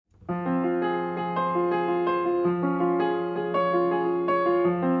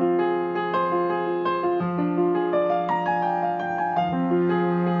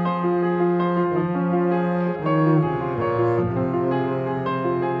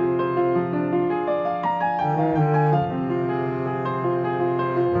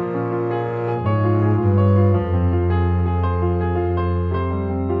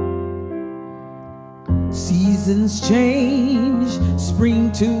Seasons change,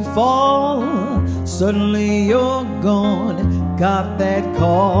 spring to fall. Suddenly you're gone, got that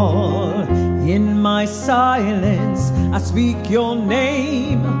call. In my silence, I speak your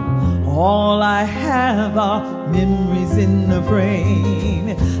name. All I have are memories in the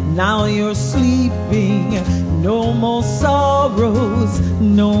frame. Now you're sleeping, no more sorrows,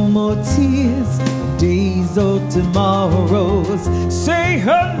 no more tears, days or tomorrows. Say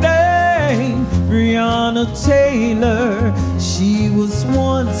her name, Breonna Taylor. She was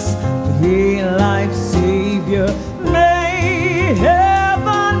once a life savior. May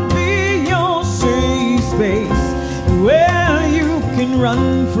heaven be your safe space, where you can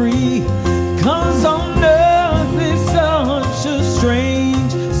run free. 'Cause on earth is such a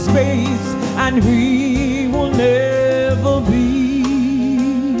strange space, and we will never be.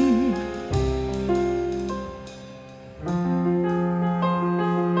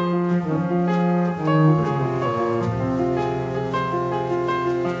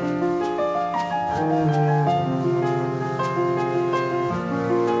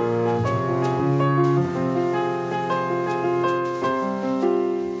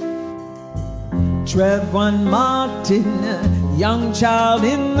 Trayvon Martin, young child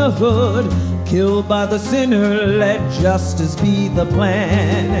in the hood, killed by the sinner, let justice be the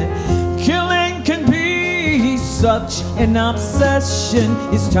plan. Killing can be such an obsession,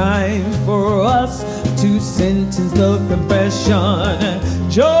 it's time for us to sentence the confession.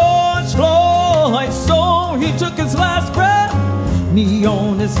 George Floyd, so he took his last breath, knee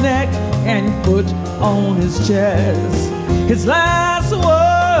on his neck and foot on his chest. His last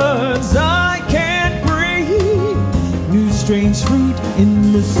words, I can't breathe. New strange fruit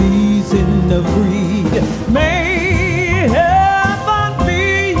in the season of greed. May